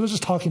God. Instead of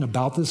just talking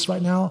about this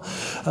right now,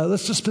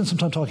 let's just spend some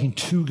time talking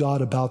to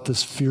God about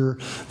this fear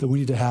that we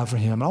need to have for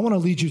him. I want to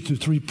lead you through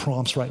 3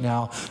 prompts right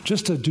now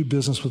just to do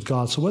business with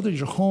God. So whether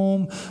you're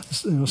home,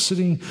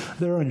 sitting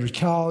there on your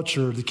couch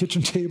or the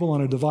kitchen table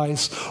on a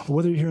device, or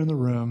whether you're here in the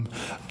room,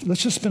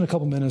 let's just spend a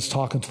couple minutes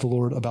talking to the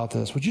Lord about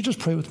this. Would you just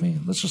pray with me?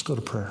 Let's just go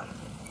to prayer.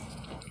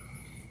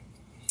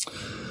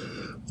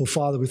 Well,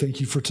 Father, we thank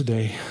you for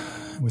today.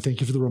 We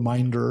thank you for the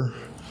reminder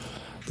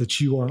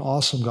that you are an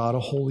awesome God, a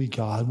holy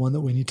God, one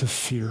that we need to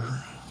fear,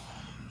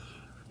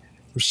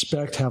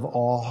 respect, have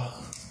awe,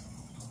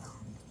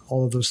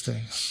 all of those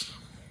things,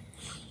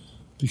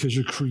 because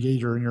you're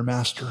creator and you're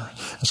master.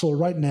 And so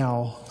right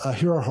now,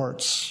 hear our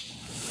hearts.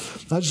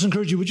 I just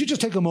encourage you, would you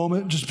just take a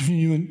moment just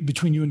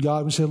between you and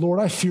God? We say, Lord,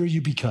 I fear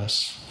you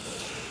because.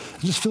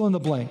 And just fill in the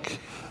blank.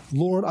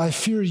 Lord, I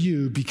fear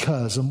you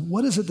because. And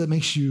what is it that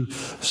makes you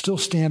still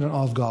stand in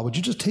awe of God? Would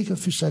you just take a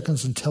few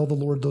seconds and tell the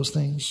Lord those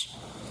things?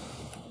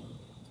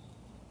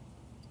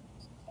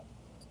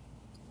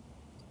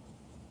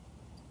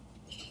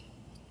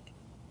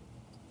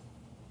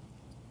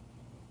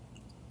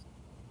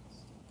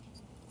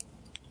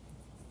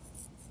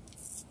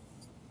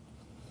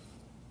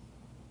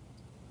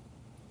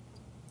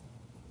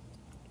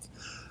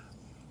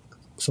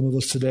 Some of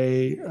us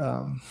today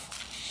are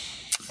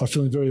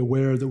feeling very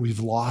aware that we've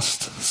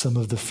lost some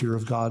of the fear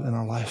of God in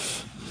our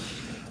life.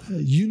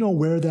 You know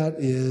where that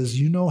is.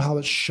 You know how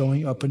it's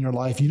showing up in your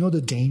life. You know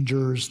the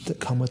dangers that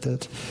come with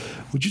it.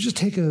 Would you just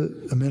take a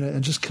minute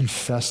and just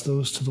confess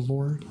those to the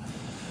Lord?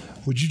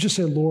 Would you just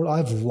say, Lord,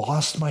 I've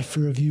lost my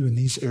fear of you in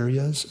these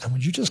areas. And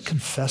would you just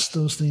confess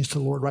those things to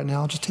the Lord right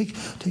now? Just take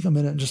a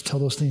minute and just tell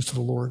those things to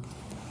the Lord.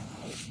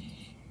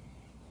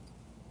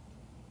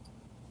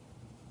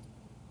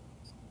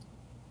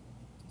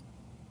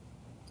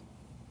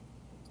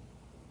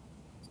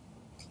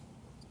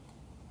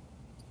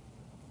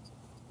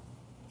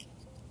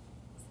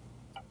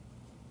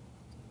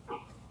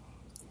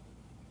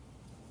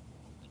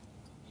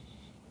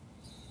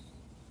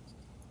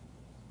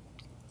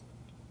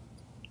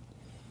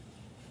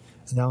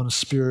 Now in a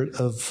spirit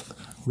of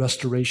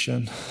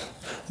restoration,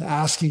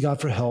 asking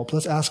God for help.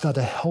 Let's ask God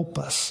to help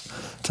us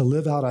to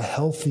live out a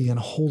healthy and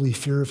holy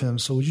fear of him.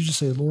 So would you just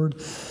say, Lord,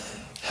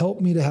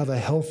 help me to have a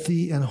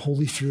healthy and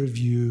holy fear of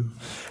you,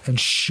 and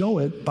show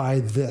it by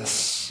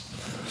this.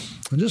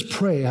 And just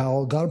pray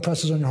how God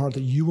impresses on your heart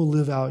that you will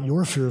live out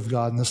your fear of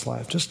God in this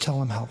life. Just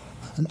tell him how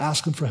and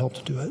ask him for help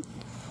to do it.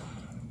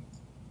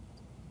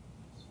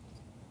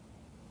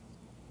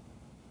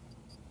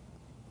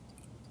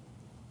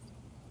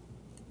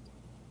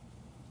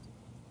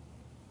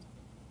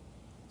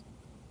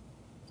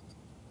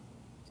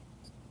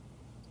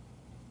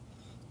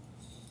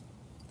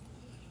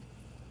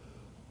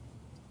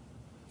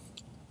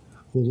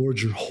 Well, Lord,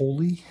 you're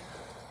holy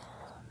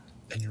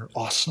and you're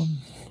awesome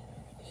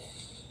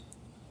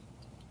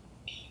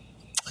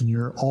and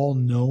you're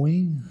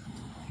all-knowing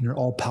and you're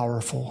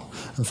all-powerful.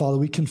 And Father,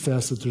 we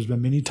confess that there's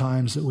been many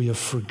times that we have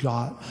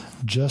forgot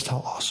just how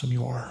awesome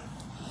you are.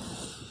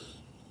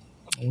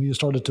 We have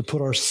started to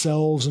put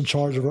ourselves in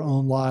charge of our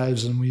own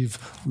lives, and we've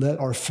let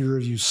our fear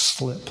of you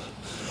slip.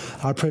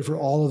 I pray for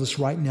all of us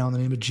right now in the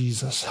name of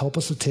Jesus. Help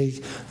us to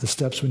take the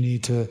steps we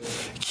need to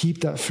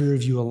keep that fear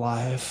of you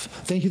alive.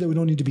 Thank you that we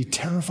don't need to be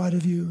terrified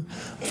of you.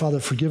 Father,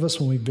 forgive us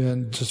when we've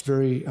been just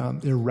very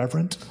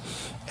irreverent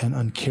and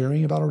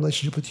uncaring about our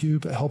relationship with you,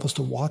 but help us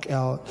to walk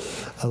out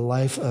a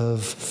life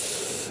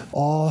of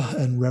awe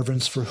and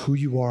reverence for who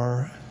you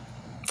are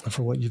and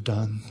for what you've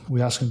done.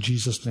 We ask in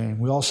Jesus' name.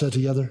 We all said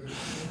together,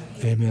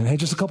 amen. Hey,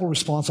 just a couple of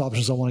response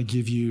options I want to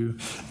give you.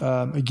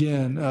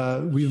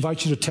 We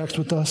invite you to text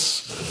with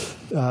us,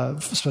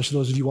 especially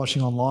those of you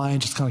watching online.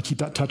 Just kind of keep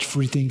that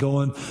touch-free thing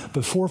going.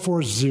 But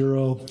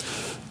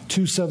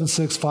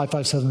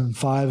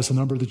 440-276-5575 is the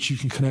number that you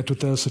can connect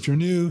with us. If you're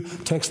new,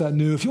 text that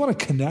new. If you want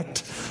to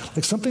connect,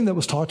 like something that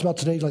was talked about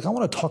today, like I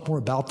want to talk more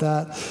about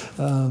that,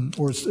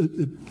 or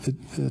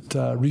it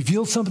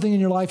revealed something in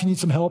your life, you need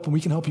some help, and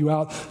we can help you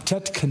out,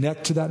 text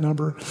connect to that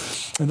number.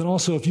 And then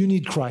also, if you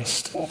need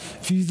Christ,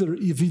 if you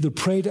either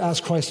prayed to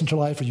ask Christ into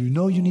your life, or you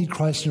know you need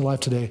Christ in your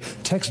life today,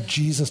 text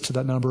Jesus to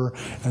that number,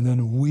 and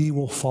then we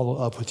will follow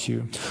up with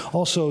you.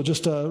 Also,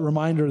 just a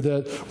reminder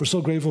that we're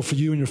so grateful for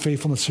you and your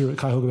faithfulness here at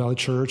Cuyahoga Valley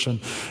Church. And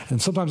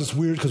sometimes it's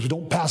weird because we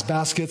don't pass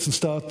baskets and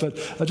stuff, but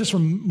just a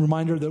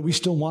reminder that we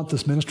still want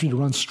this ministry to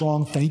run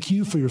strong. Thank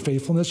you for your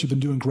faithfulness. You've been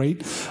doing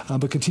great,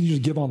 but continue to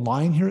give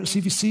online here at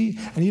CVC.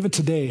 And even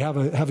today, have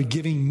a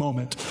giving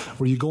moment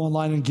where you go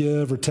online and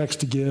give, or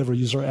text to give, or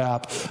use our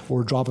app,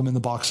 or drop them in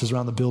the boxes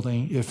around the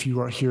building if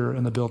you are here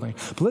in the building.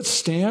 But let's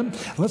stand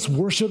and let's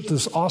worship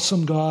this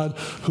awesome God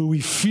who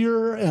we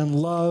fear and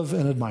love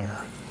and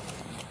admire.